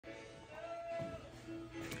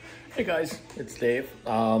Hey guys, it's Dave,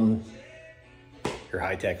 your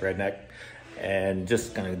Hi.tech redneck, and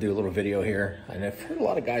just gonna do a little video here. And I've heard a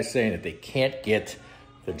lot of guys saying that they can't get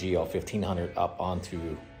the GL1500 up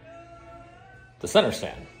onto the center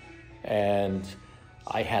stand. And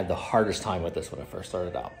I had the hardest time with this when I first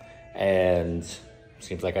started out. And it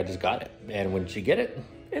seems like I just got it. And once you get it,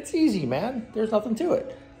 it's easy, man. There's nothing to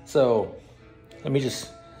it. So let me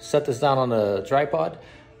just set this down on the tripod.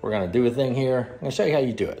 We're gonna do a thing here. I'm gonna show you how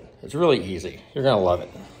you do it. It's really easy. You're gonna love it.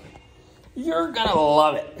 You're gonna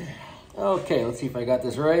love it. Okay, let's see if I got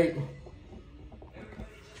this right.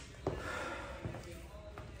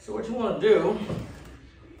 So what you wanna do,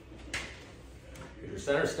 is your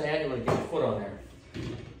center stand, you wanna get your foot on there.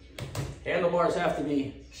 Handlebars have to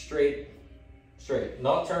be straight,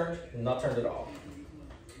 not turned at all.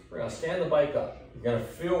 We're gonna stand the bike up. You're gonna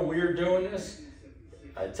feel weird doing this.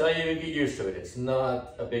 I tell you, get used to it. It's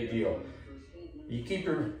not a big deal. You keep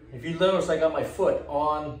your, if you notice, I got my foot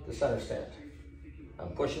on the center stand. I'm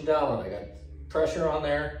pushing down on it. I got pressure on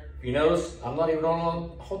there. If you notice, I'm not even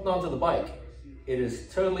holding on to the bike. It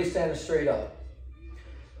is totally standing straight up.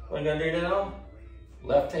 What I'm gonna do now,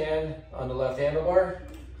 left hand on the left handlebar,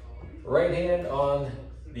 right hand on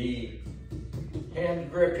the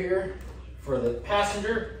hand grip here for the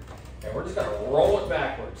passenger, and we're just gonna roll it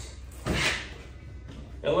backwards.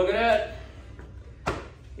 And look at that,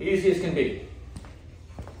 easy as can be.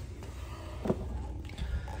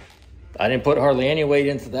 I didn't put hardly any weight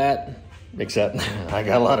into that, except I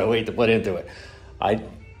got a lot of weight to put into it. I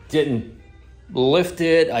didn't lift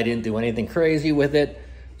it, I didn't do anything crazy with it.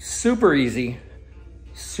 Super easy,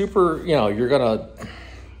 super, you know, you're gonna,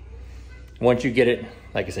 once you get it,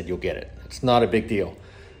 like I said, you'll get it. It's not a big deal.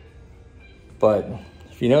 But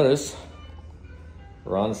if you notice,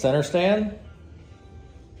 we're on the center stand.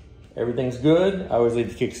 Everything's good. I always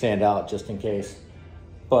leave the kickstand out just in case.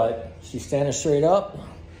 But she's standing straight up.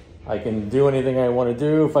 I can do anything I want to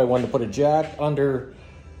do. If I wanted to put a jack under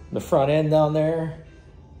the front end down there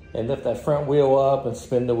and lift that front wheel up and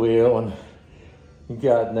spin the wheel, and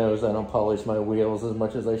God knows I don't polish my wheels as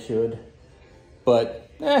much as I should. But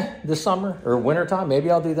this summer or winter time, maybe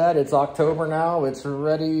I'll do that. It's October now. It's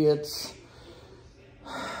ready. I'm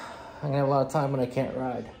gonna have a lot of time when I can't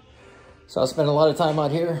ride. So I'll spend a lot of time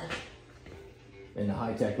out here in the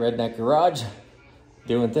Hi.tech Redneck garage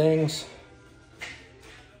doing things.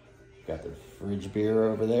 Got the fridge beer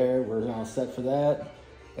over there. We're all set for that.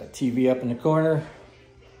 Got TV up in the corner.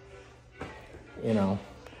 You know,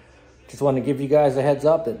 just wanted to give you guys a heads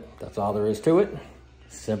up that that's all there is to it.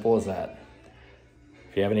 Simple as that.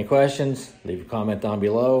 If you have any questions, leave a comment down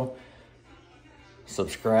below.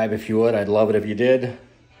 Subscribe if you would. I'd love it if you did.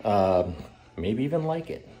 Maybe even like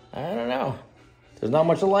it. I don't know. There's not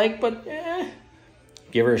much to like, but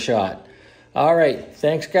give her a shot. All right.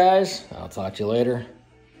 Thanks, guys. I'll talk to you later.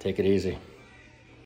 Take it easy.